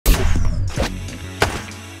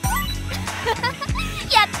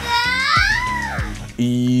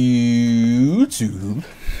YouTube.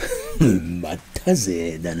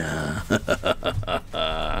 Mataze dana.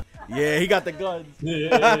 Yeah, he got the guns.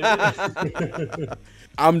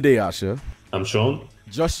 I'm Deyasha. I'm Sean.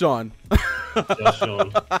 Just Sean. Just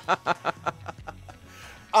Sean.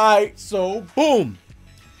 Alright, so boom.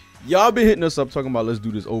 Y'all been hitting us up talking about let's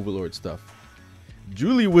do this Overlord stuff.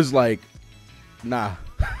 Julie was like, nah.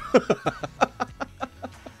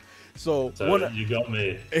 So you got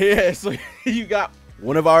me. Yeah, so you got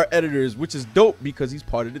one of our editors, which is dope because he's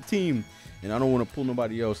part of the team. And I don't want to pull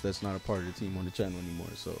nobody else that's not a part of the team on the channel anymore.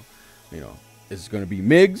 So, you know, it's going to be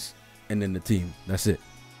Migs and then the team. That's it.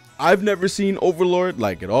 I've never seen Overlord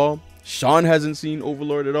like at all. Sean hasn't seen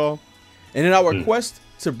Overlord at all. And in our quest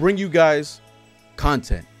to bring you guys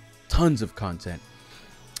content, tons of content,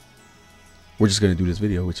 we're just going to do this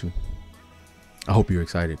video with you. I hope you're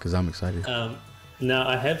excited because I'm excited. Now,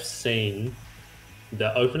 I have seen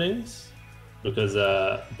the openings because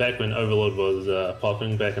back when Overlord was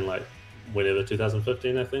popping back in like whatever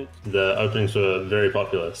 2015, I think the openings were very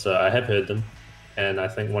popular. So I have heard them, and I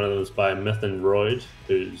think one of them is by Myth and Royd,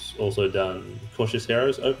 who's also done Cautious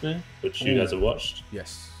Heroes opening, which you guys have watched.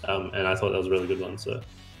 Yes. And I thought that was a really good one. So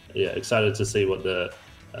yeah, excited to see what the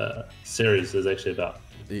series is actually about.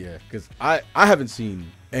 Yeah, because I haven't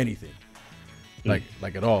seen anything. Like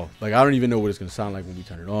at all. Like I don't even know what it's gonna sound like when we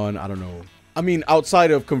turn it on. I don't know. I mean,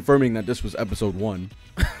 outside of confirming that this was episode 1.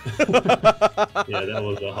 Yeah, that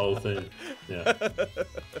was the whole thing. Yeah.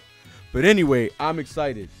 But anyway, I'm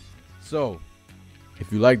excited. So,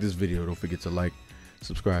 if you like this video, don't forget to like,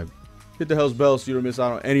 subscribe, hit the hell's bell so you don't miss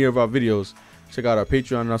out on any of our videos. Check out our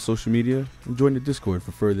Patreon and our social media, and join the Discord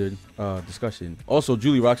for further discussion. Also,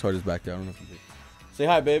 Julie Roxhart is back there. I don't know if you did. Say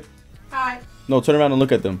hi, babe. Hi. No, turn around and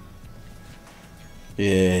look at them.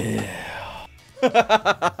 Yeah.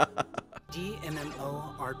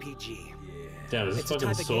 DMMORPG. Damn, is this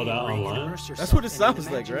fucking sold out online? That's what it sounds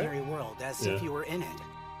like, right? World as if you were in it.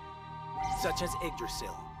 Such as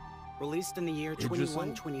Yggdrasil, released in the year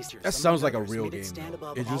 2120. That sounds like a real game.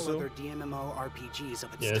 Yggdrasil? DMMORPGs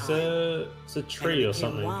of its yeah, it's a tree or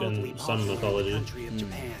something in some mythology.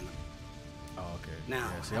 Oh, okay. Now,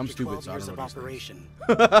 yeah, see, I'm stupid, so I don't know these operation,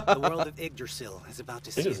 the world of Yggdrasil is about to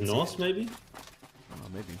I think it's Norse, maybe? Oh,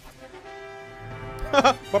 maybe.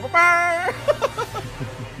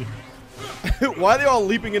 Why are they all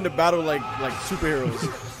leaping into battle like superheroes?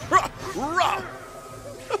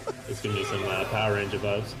 It's gonna be some Power Ranger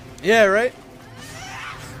vibes. Yeah, right?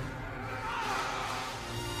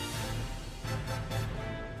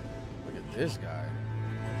 Look at this guy.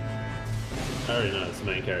 I already know it's the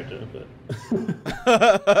main character, but...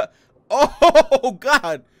 Oh,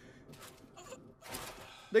 God!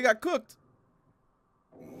 They got cooked.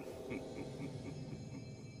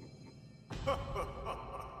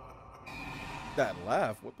 That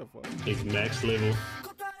laugh, what the fuck? It's max level.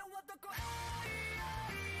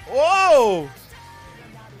 Whoa!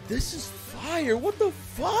 This is fire, what the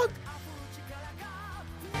fuck?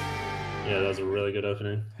 Yeah, that was a really good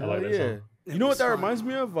opening. I like that song. You know what that reminds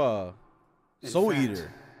me of? Soul Eater.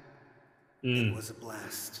 It was a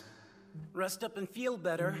blast. Rest up and feel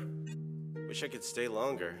better. Wish I could stay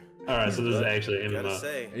longer. Alright, so this is actually an Gotta MMO.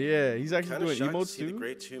 say, Yeah, he's actually doing shocked to emotes see the too.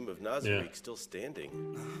 great tomb of Nazarick still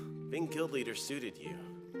standing. Being guild leader suited you.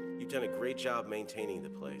 You've done a great job maintaining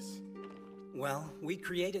the place. Well, we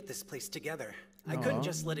created this place together. I couldn't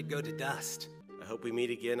just let it go to dust. I hope we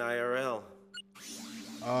meet again IRL.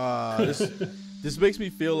 This makes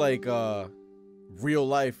me feel like real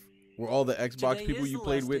life, where all the Xbox Today people is you the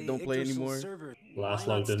played last with day don't play Yggdrasil anymore. server. Last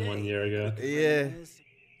Why logged not in 1 stay? year ago. Yeah,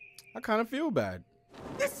 I kind of feel bad.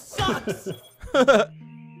 This sucks!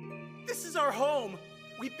 This is our home.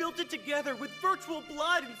 We built it together with virtual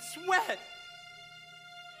blood and sweat.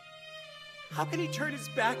 How can he turn his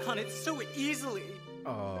back on it so easily?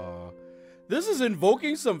 This is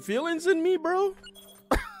invoking some feelings in me, bro.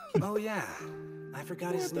 Oh yeah, I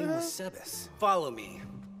forgot his name was Sebas. Follow me.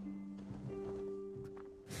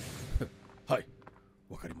 Hi.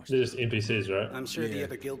 They're just NPCs, right? I'm sure the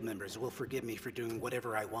other guild members will forgive me for doing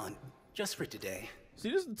whatever I want, just for today. See,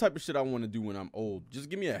 this is the type of shit I want to do when I'm old. Just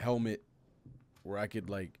give me a helmet where I could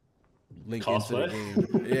like link into the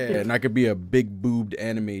game. Yeah, and I could be a big boobed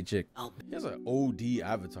anime chick. He has an OD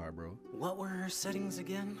avatar, bro. What were her settings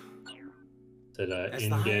again? As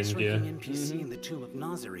the highest ranking NPC in the Tomb of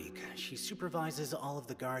Nazarick, she supervises all of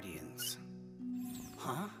the Guardians.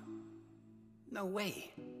 Huh? No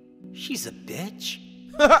way. She's a bitch?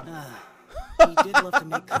 He did love to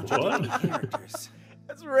make contradicting characters.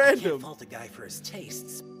 That's random. Can't fault a guy for his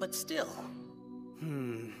tastes, but still.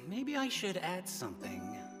 Maybe I should add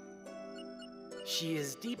something. She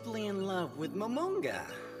is deeply in love with Momonga.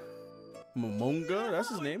 Momonga? That's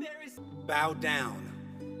his name? Bow down.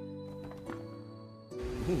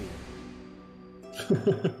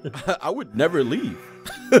 I would never leave.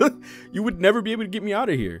 You would never be able to get me out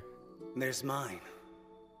of here. There's mine.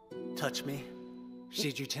 Touch me.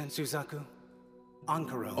 Shijuten Suzaku.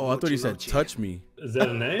 Ankaro. Oh, I thought he said Mochimochi. touch me. Is that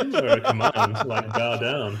a name or a command? Like bow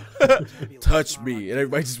down. Touch me. And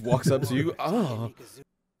everybody just walks up to you. Oh.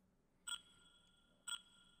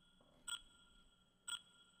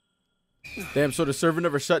 Damn, so the server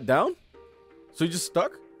never shut down? So you just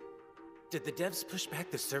stuck? Did the devs push back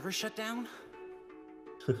the server shutdown?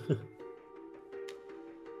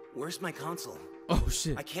 Where's my console? Oh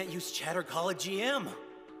shit. I can't use Chatter Call at GM.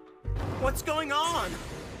 What's going on?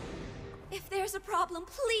 If there's a problem,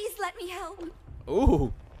 please let me help.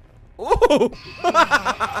 Ooh. Ooh.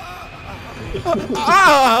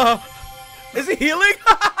 Ah! Is he healing?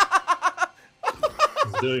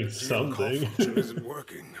 He's doing something. Malfunction isn't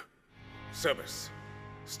working. Sebas,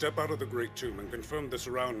 step out of the Great Tomb and confirm the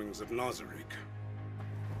surroundings of Nazarick.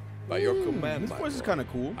 By your command, His my voice is lord, kind of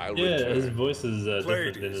cool. I'll Yeah, return. his voice is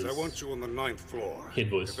different than Ladies, his I want you on the 9th floor. head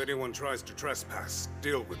voice. If anyone tries to trespass,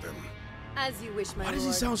 deal with them. As you wish, my Why does he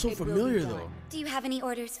lord. sound so It will be familiar, done. though? Do you have any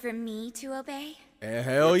orders for me to obey?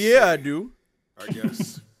 Hell yeah, I do. I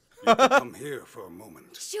guess you could come here for a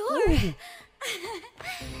moment. Sure.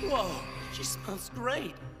 Whoa, she smells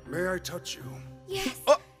great. May I touch you? Yes.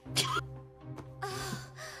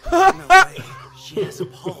 No way. She has a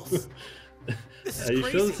pulse. This is Are you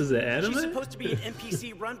crazy. sure this is an anime? She's supposed to be an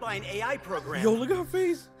NPC run by an AI program. Yo, look at her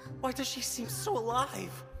face. Why does she seem so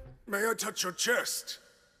alive? May I touch your chest?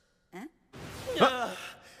 You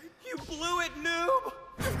blew it, noob.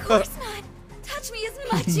 Of course not. Touch me as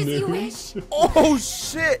much as you wish. Oh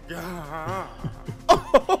shit.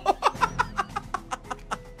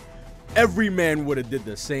 Every man would have did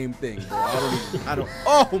the same thing, bro. I don't.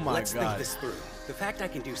 Oh my Let's think god. this through. The fact I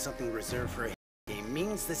can do something reserved for a game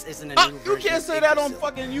means this isn't a new You version can't of say that on Yggdrasil.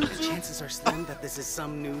 fucking The YouTube. chances are slim that this is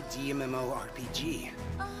some new DMMO RPG. He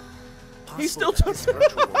Possible still that took this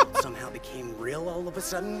virtual world somehow became real all of a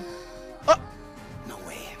sudden. No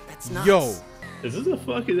way. That's nuts. Yo, Is this a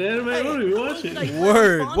fucking anime? What are we watching? like-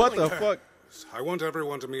 word. What the fondling her. fuck? I want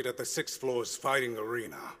everyone to meet at the 6th floor's fighting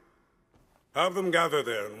arena. Have them gather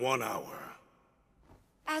there in 1 hour.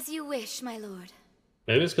 As you wish, my lord.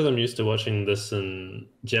 Maybe it's because I'm used to watching this in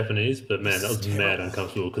Japanese, but man, that was mad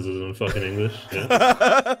uncomfortable because it was in fucking English. Yeah.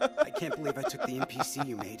 I can't believe I took the NPC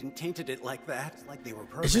you made and tainted it like that, like they were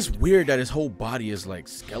programmed. It's just weird that his whole body is like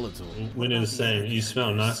skeletal. When it was saying you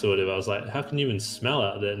smell nice or whatever, I was like, how can you even smell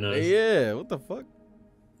out that nose? Yeah, what the fuck?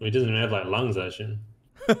 He doesn't even have like lungs, actually.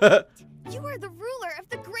 You are the ruler of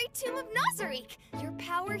the Great Tomb of Nazarick. Your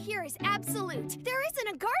power here is absolute. There isn't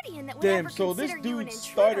a guardian that would Damn, ever so this consider you an dude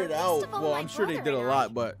intruder, started least out, of all well, my I'm sure they brother did a and lot,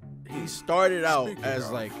 I. but he started out Speaking as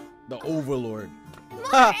of. like the Overlord.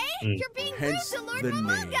 Moray, you're being Hence rude to Lord the name.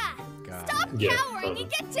 Momonga. God. Stop Yeah, cowering probably.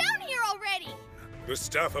 and get down here already. The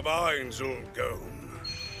Staff of Ain's old gone.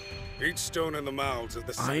 Each stone in the mouths of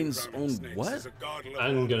the Ain's same own snakes what? is a god level.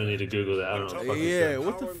 I'm gonna need to Google that. I don't know. What the fuck is Yeah, that.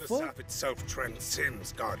 what the Power in the fuck? staff itself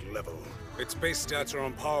transcends god level. Its base stats are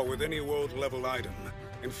on par with any world level item.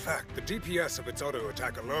 In fact, the DPS of its auto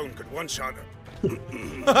attack alone could one-shot it.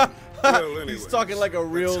 Well, anyways, He's talking like a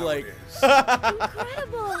real, that's how like, it is.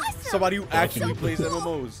 Incredible. Awesome. somebody who actually plays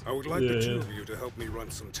MMOs. I would like Yeah, the two yeah. of you to help me run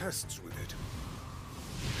some tests with it.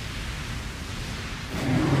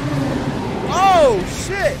 Oh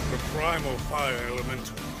shit! The primal fire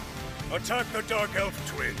elemental. Attack the Dark Elf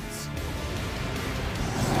twins.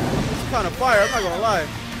 It's kind of fire, I'm not gonna lie.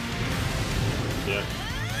 Yeah.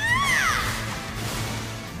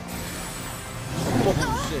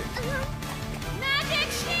 Oh shit. Magic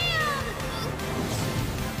shield.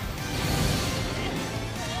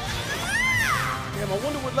 Damn, I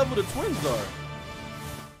wonder what level the twins are.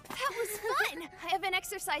 That was fun. I haven't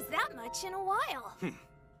exercised that much in a while.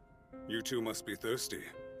 You two must be thirsty.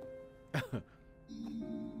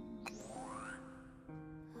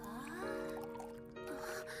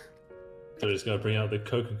 So we're just gonna bring out the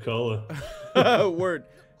Coca-Cola. Word.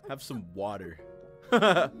 Have some water.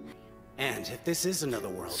 And if this is another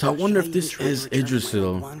world, So I wonder if should this even try to is return to my Yggdrasil,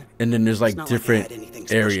 old one? and then there's It's like not like I different had anything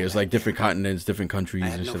special areas, back like different then. continents, different countries, I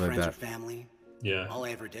and had shit no like friends or that. family. Yeah. All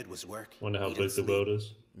I ever did was work. Wonder how eat big and the sleep. world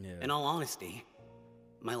is. In all honesty,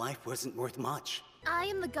 my life wasn't worth much. I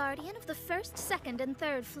am the guardian of the 1st, 2nd, and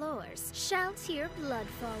 3rd floors. Shall hear blood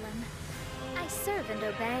fallen. I serve and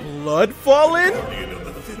obey. Blood fallen? Guardian of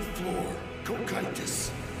the 5th floor,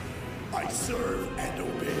 Cocytus. I serve and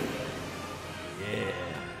obey.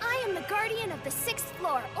 I am the guardian of the 6th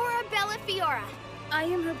floor, Ora Bella Fiora. I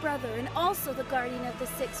am her brother and also the guardian of the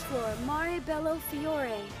 6th floor, Mare Bello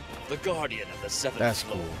Fiore. The guardian of the 7th That's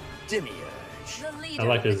floor, cool. Demiurge. The leader I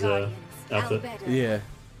like of the his Guardians, outfit. Albedo. Yeah.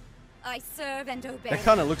 I serve and obey. That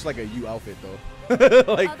kind of looks like a you outfit though.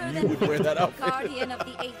 Like Other you than would wear that outfit. Guardian of the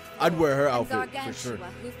 8th I'd wear her and outfit for Gargantua, sure.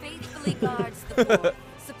 who faithfully guards the 4th.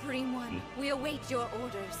 Supreme One, we await your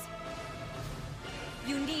orders.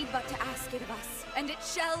 You need but to ask it of us, and it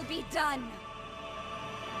shall be done.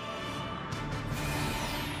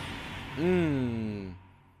 Mmm.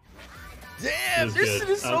 Damn, It's this good. shit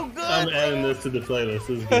is so good. I'm adding this to the playlist.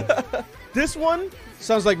 This is good. This one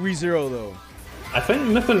sounds like ReZero though. I think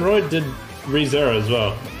Myth and Roy did ReZero as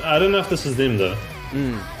well. I don't know if this is them though.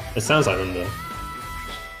 It sounds like them though.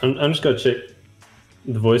 I'm just gonna check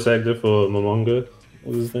the voice actor for Momonga.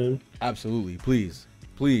 What's his name? Absolutely, please,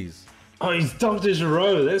 please. Oh, he's Dr.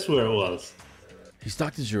 Giro. That's where it was. He's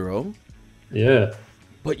Dr. Giro, Yeah.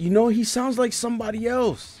 but you know he sounds like somebody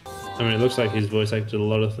else. I mean, it looks like he's voice acted a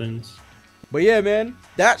lot of things. But yeah, man,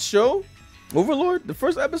 that show, Overlord, the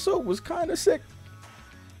first episode was kind of sick.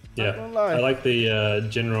 Yeah. gonna lie. I like the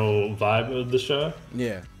general vibe of the show.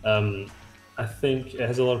 Yeah, I think it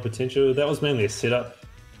has a lot of potential. That was mainly a setup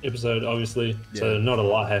episode, obviously, so Yeah. not a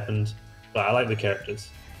lot happened. But I like the characters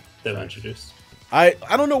that were introduced. I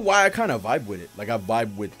don't know why I kind of vibe with it. Like I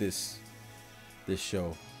vibe with this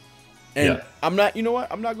show, and Yeah. I'm not. You know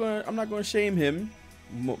what? I'm not gonna shame him.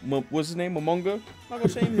 What's his name? Momonga. I'm not gonna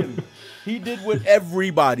shame him. He did what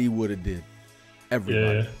everybody would have did.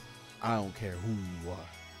 Everybody. Yeah. I don't care who you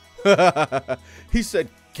are. He said,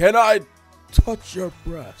 "Can I touch your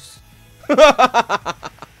breast?"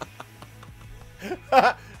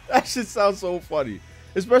 That shit sounds so funny,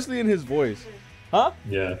 especially in his voice. Huh?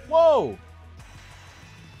 Yeah. Whoa!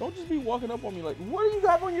 Don't just be walking up on me like, what do you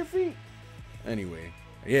got on your feet? Anyway,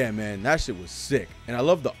 yeah, man, that shit was sick. And I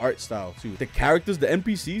love the art style too. The characters, the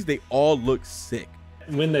NPCs, they all look sick.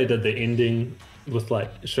 When they did the ending with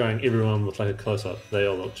like showing everyone with like a close-up, they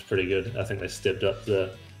all looked pretty good. I think they stepped up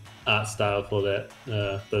the art style for that,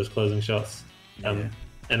 those closing shots. And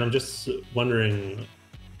I'm just wondering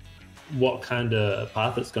what kind of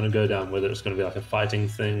path it's going to go down, whether it's going to be like a fighting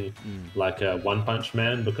thing, like a One Punch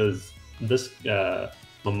Man, because this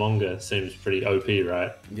Momonga seems pretty OP,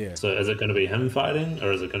 right? Yeah. So is it going to be him fighting,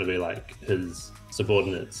 or is it going to be like his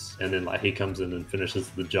subordinates, and then like he comes in and finishes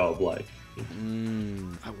the job? Like,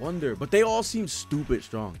 I wonder, but they all seem stupid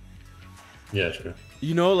strong. yeah, true.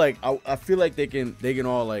 You know, like I feel like they can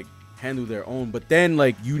all like handle their own, but then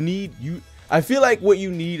like I feel like what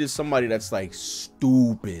you need is somebody that's like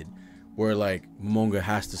stupid, where like Momonga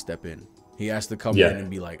has to step in. He has to come in and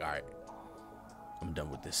be like, all right, I'm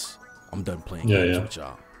done with this. I'm done playing games with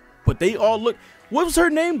y'all. But they all look. What was her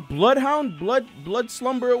name? Bloodhound, Blood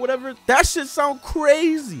Slumber, or whatever. That shit sound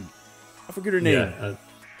crazy. I forget her name. Yeah, I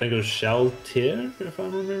think it was Shell Tier, if I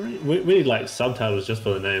remember right. We need like subtitles just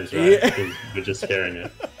for the names, right? Yeah. Because we're just hearing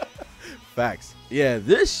it. Facts. Yeah,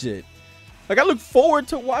 this shit. Like I look forward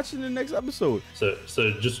to watching the next episode. So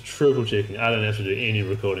just triple checking. I don't have to do any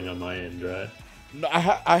recording on my end, right? No,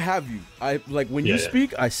 I have you. I like when you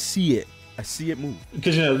speak, I see it. I see it move.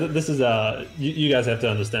 Because you know this is you guys have to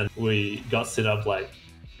understand. We got set up like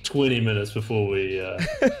 20 minutes before we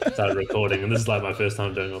started recording, and this is like my first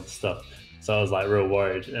time doing all this stuff. So I was like real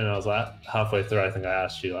worried, and I was like halfway through, I think I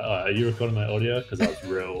asked you like, "Oh, are you recording my audio?" Because I was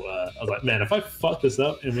real. I was like, "Man, if I fuck this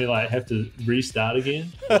up and we like have to restart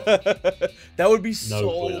again, that would be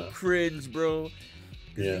so cringe, bro."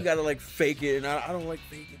 Yeah. You gotta like fake it, and I don't like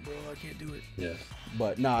faking, bro. I can't do it. Yeah.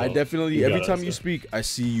 But nah, I definitely every time you speak, I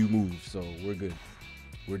see you move, so we're good.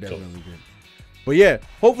 We're definitely good. But yeah,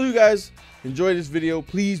 hopefully you guys enjoy this video.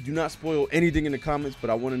 Please do not spoil anything in the comments, but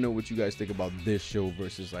I want to know what you guys think about this show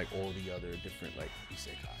versus like all the other different like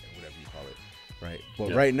isekai or whatever you call it, right?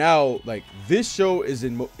 But right now, like this show is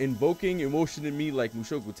invoking emotion in me like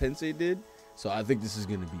Mushoku Tensei did, so I think this is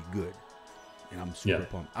gonna be good, and I'm super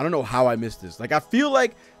pumped. I don't know how I missed this. Like I feel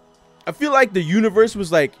like the universe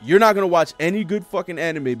was like, you're not gonna watch any good fucking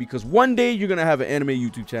anime because one day you're gonna have an anime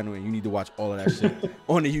YouTube channel and you need to watch all of that shit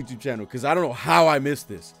on the YouTube channel. Because I don't know how I missed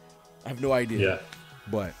this. I have no idea. Yeah.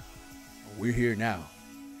 But we're here now.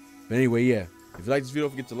 But anyway, yeah. If you like this video,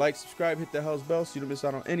 don't forget to like, subscribe, hit that house bell so you don't miss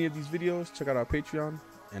out on any of these videos. Check out our Patreon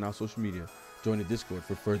and our social media. Join the Discord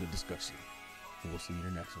for further discussion. And we'll see you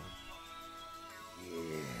in the next one.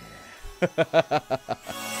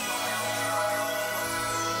 Yeah.